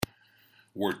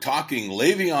We're talking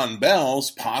Le'Veon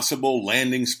Bell's possible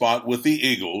landing spot with the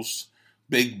Eagles,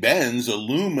 Big Ben's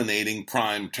illuminating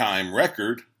primetime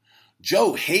record,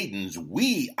 Joe Hayden's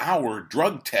wee-hour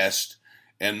drug test,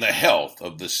 and the health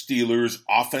of the Steelers'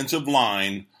 offensive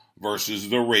line versus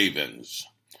the Ravens.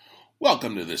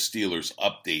 Welcome to the Steelers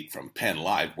Update from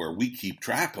Pennlive, where we keep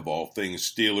track of all things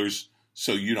Steelers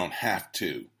so you don't have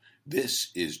to. This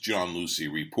is John Lucy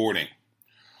reporting.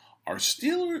 Are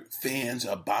Steeler fans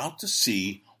about to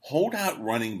see holdout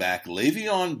running back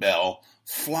Le'Veon Bell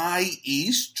fly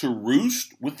east to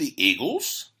roost with the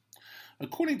Eagles?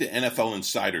 According to NFL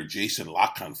insider Jason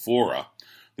La Canfora,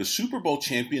 the Super Bowl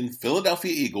champion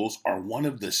Philadelphia Eagles are one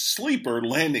of the sleeper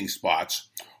landing spots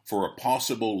for a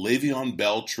possible Le'Veon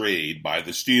Bell trade by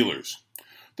the Steelers.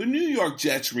 The New York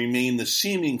Jets remain the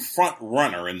seeming front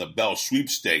runner in the Bell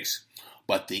sweepstakes,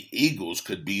 but the Eagles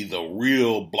could be the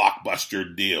real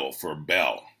blockbuster deal for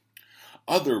Bell.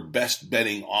 Other best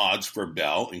betting odds for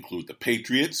Bell include the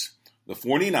Patriots, the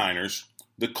 49ers,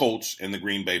 the Colts, and the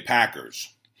Green Bay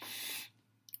Packers.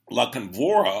 La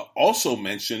Canfora also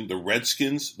mentioned the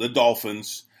Redskins, the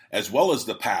Dolphins, as well as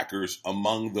the Packers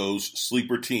among those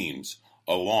sleeper teams,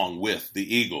 along with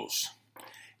the Eagles.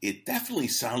 It definitely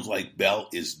sounds like Bell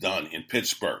is done in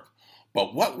Pittsburgh.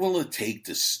 But what will it take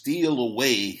to steal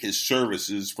away his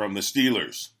services from the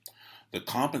Steelers? The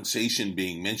compensation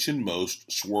being mentioned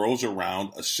most swirls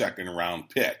around a second-round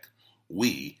pick.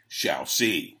 We shall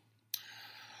see.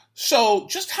 So,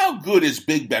 just how good is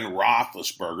Big Ben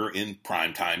Roethlisberger in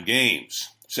primetime games,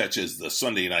 such as the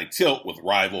Sunday night tilt with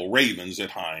rival Ravens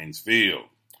at Heinz Field?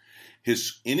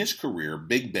 In his career,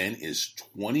 Big Ben is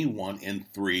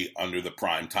 21-3 under the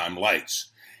primetime lights.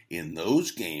 In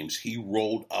those games, he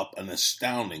rolled up an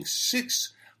astounding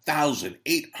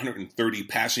 6,830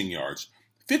 passing yards,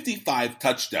 55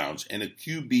 touchdowns, and a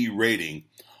QB rating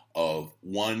of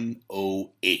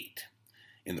 108.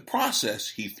 In the process,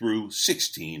 he threw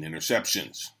 16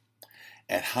 interceptions.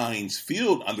 At Heinz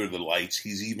Field under the lights,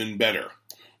 he's even better,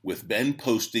 with Ben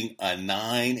posting a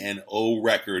 9-0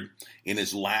 record in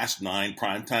his last 9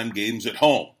 primetime games at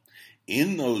home.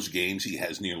 In those games, he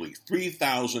has nearly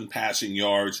 3,000 passing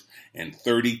yards and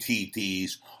 30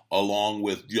 TDs, along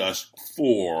with just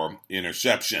 4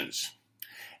 interceptions.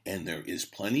 And there is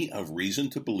plenty of reason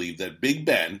to believe that Big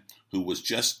Ben, who was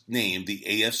just named the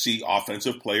AFC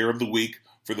Offensive Player of the Week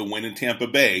for the win in Tampa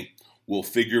Bay, will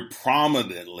figure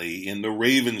prominently in the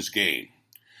Ravens game.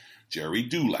 Jerry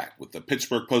Dulac with the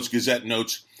Pittsburgh Post-Gazette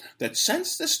notes that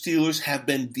since the Steelers have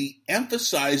been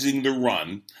de-emphasizing the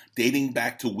run, dating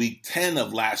back to Week 10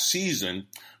 of last season,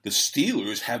 the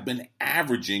Steelers have been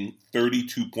averaging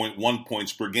 32.1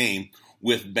 points per game,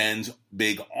 with Ben's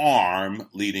big arm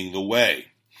leading the way.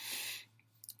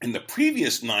 In the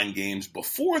previous 9 games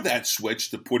before that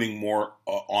switch to putting more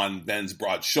on Ben's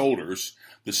broad shoulders,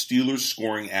 the Steelers'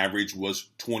 scoring average was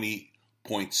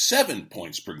 20.7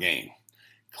 points per game.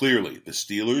 Clearly, the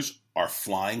Steelers are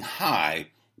flying high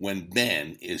when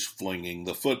Ben is flinging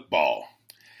the football.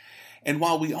 And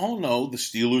while we all know the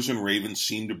Steelers and Ravens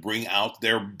seem to bring out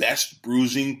their best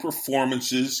bruising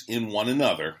performances in one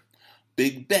another,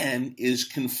 Big Ben is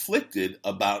conflicted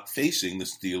about facing the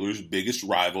Steelers' biggest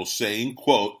rival, saying,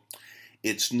 quote,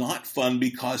 "It's not fun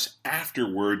because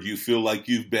afterward you feel like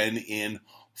you've been in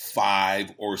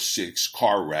 5 or 6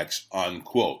 car wrecks,"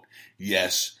 unquote.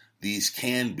 Yes, these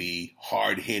can be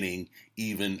hard-hitting,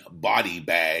 even body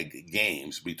bag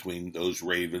games between those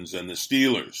Ravens and the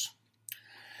Steelers.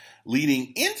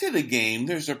 Leading into the game,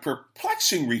 there's a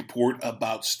perplexing report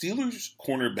about Steelers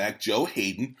cornerback Joe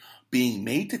Hayden being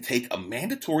made to take a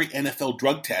mandatory NFL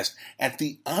drug test at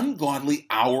the ungodly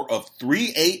hour of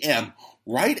 3 a.m.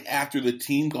 right after the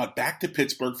team got back to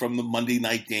Pittsburgh from the Monday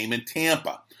night game in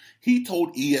Tampa. He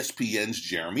told ESPN's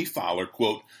Jeremy Fowler,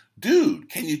 quote, "Dude,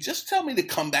 can you just tell me to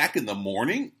come back in the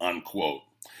morning?" unquote.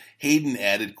 Hayden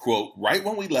added, quote, "Right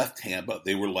when we left Tampa,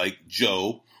 they were like,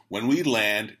 'Joe, when we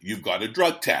land, you've got a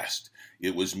drug test.'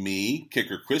 It was me,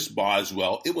 kicker Chris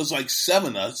Boswell. It was like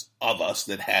 7 of us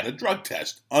that had a drug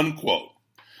test," unquote.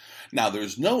 Now,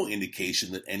 there's no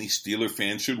indication that any Steeler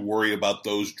fans should worry about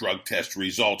those drug test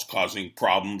results causing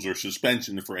problems or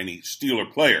suspension for any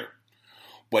Steeler player.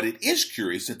 But it is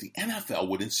curious that the NFL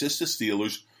would insist the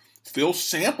Steelers fill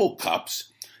sample cups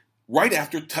right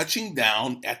after touching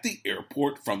down at the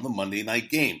airport from the Monday night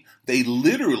game. They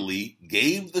literally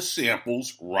gave the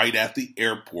samples right at the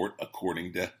airport,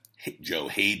 according to Joe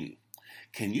Hayden.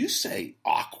 Can you say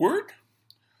awkward?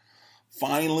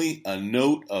 Finally, a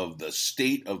note of the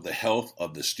state of the health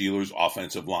of the Steelers'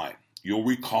 offensive line. You'll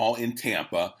recall in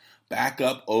Tampa,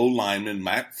 backup O-lineman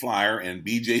Matt Flyer and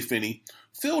B.J. Finney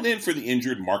filled in for the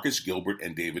injured Marcus Gilbert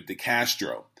and David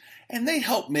DeCastro, and they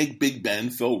helped make Big Ben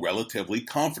feel relatively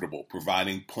comfortable,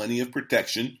 providing plenty of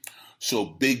protection so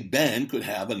Big Ben could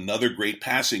have another great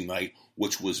passing night,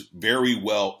 which was very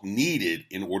well needed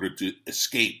in order to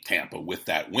escape Tampa with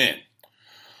that win.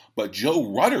 But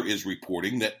Joe Rutter is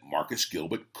reporting that Marcus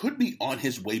Gilbert could be on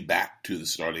his way back to the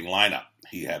starting lineup.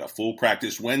 He had a full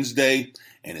practice Wednesday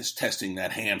and is testing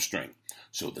that hamstring.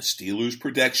 So the Steelers'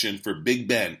 protection for Big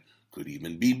Ben could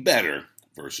even be better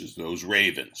versus those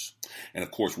Ravens. And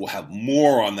of course, we'll have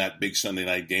more on that big Sunday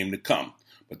night game to come.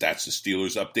 But that's the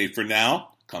Steelers update for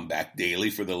now. Come back daily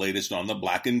for the latest on the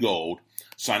black and gold.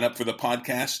 Sign up for the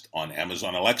podcast on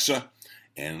Amazon Alexa.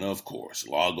 And of course,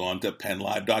 log on to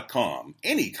Pennlive.com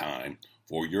anytime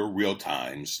for your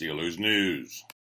real-time Steelers news.